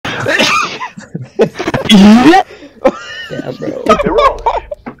Yeah, bro. They're all.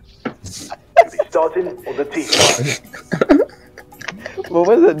 The sergeant or the teacher. What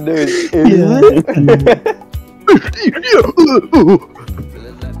was it, dude?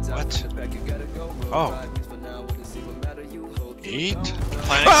 What? Oh. Eat?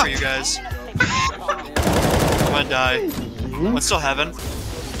 Planning for you guys. I'm gonna die. What's still heaven?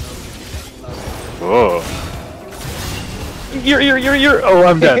 Oh. You're. Oh,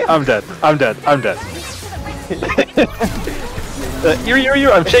 I'm dead. I'm dead. I'm dead. I'm dead.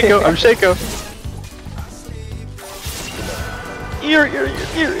 You're. I'm Shaco. I'm Shaco. You're.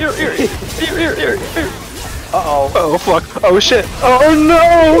 Uh-oh. Oh, fuck. Oh, shit. Oh,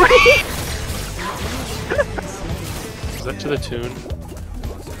 no! Is that to the tune?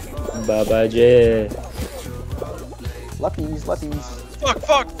 Baba J. Lefties, lefties.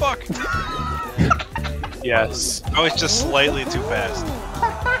 Fuck! Yes. I was just slightly too fast.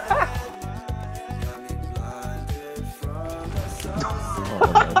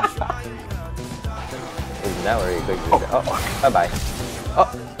 Now we're quick. Oh, bye-bye. Oh.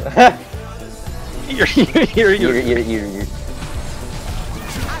 You're.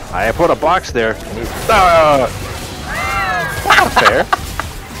 I put a box there. Not fair.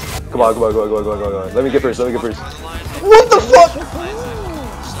 Come on. Let me get first. What the fuck?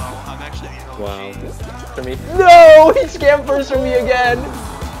 Wow. For me. No! He scammed first for me again!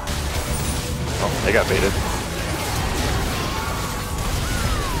 Oh, they got baited.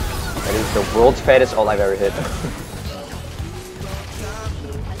 That is the world's fattest all I've ever hit.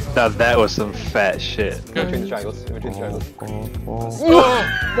 Now that was some fat shit. In between the triangles.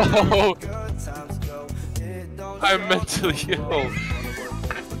 Oh! I'm mentally ill.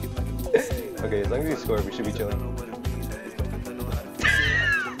 Okay, as long as we score, we should be chilling.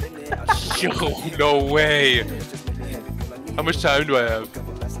 Yo, no way. How much time do I have?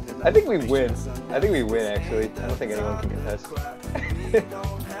 I think we win. Actually. I don't think anyone can contest.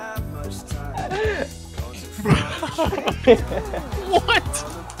 What?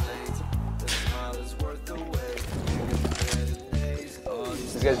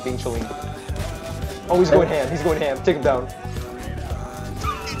 This guy's being chilling. Oh, he's going ham. Take him down.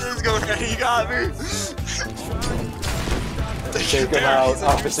 He's going. He got me. Take him out,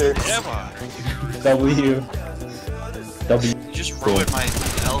 officer. W. You just ruined my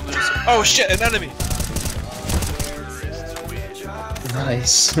elders. Oh shit, an enemy!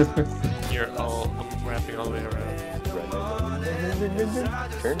 Nice. You're all wrapping all the way around.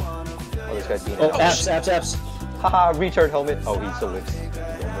 Turn. Oh, this guy's being. Oh, apps. Haha, retard helmet. Oh, he still lives.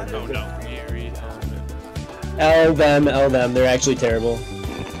 Oh no. L them. They're actually terrible.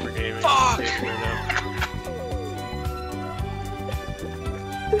 We're gaming. Fuck!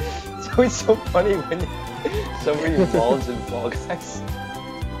 So it's so funny when somebody falls in Fall Guys.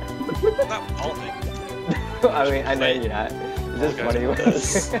 Not all things. I mean, I know you're not. It's just funny when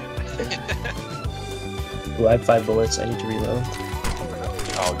Ooh, I have 5 bullets. I need to reload.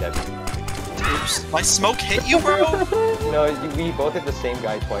 Oh, dead. Oops. My smoke hit you, bro? No, we both hit the same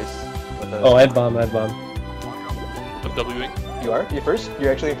guy twice. Oh, I have bomb. I'm Wing. You are? You're first?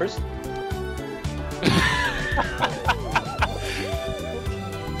 You're actually in first?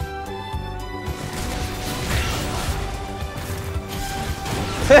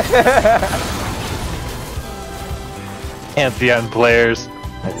 Pantheon players.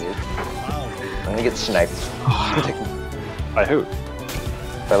 I did. I'm gonna get sniped. By who?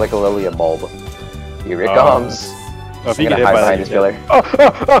 By like a Lilia bulb. Here it comes. Oh, if I'm you gonna get hit hide by behind that, this pillar. Oh!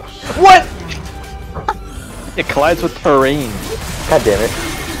 What? It collides with terrain. God damn it.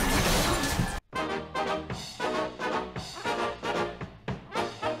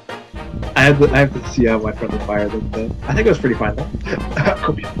 I have to see how my friendly fire looked though. I think it was pretty fine though.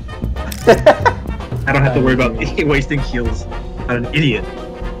 I don't have to worry about wasting heals on an idiot.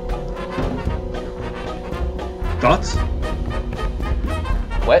 Thoughts?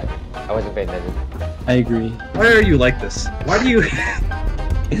 What? I wasn't paying attention. I agree. Why are you like this? Why do you...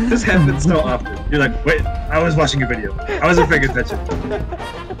 This happens so often. You're like, wait, I was watching a video. I wasn't paying attention.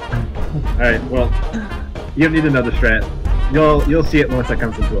 Alright, well, you don't need another strat. You'll see it once that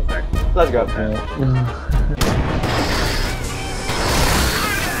comes into effect. Let's go.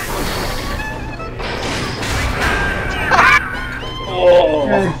 Oh!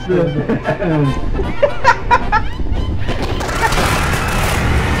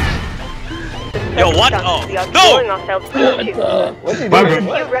 Yo, what? Oh, no! What's he Bye, doing?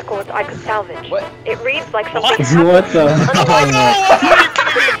 bro. New records I could salvage. What? It reads like something What? happened What the? on the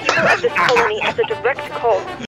people of this colony as a direct call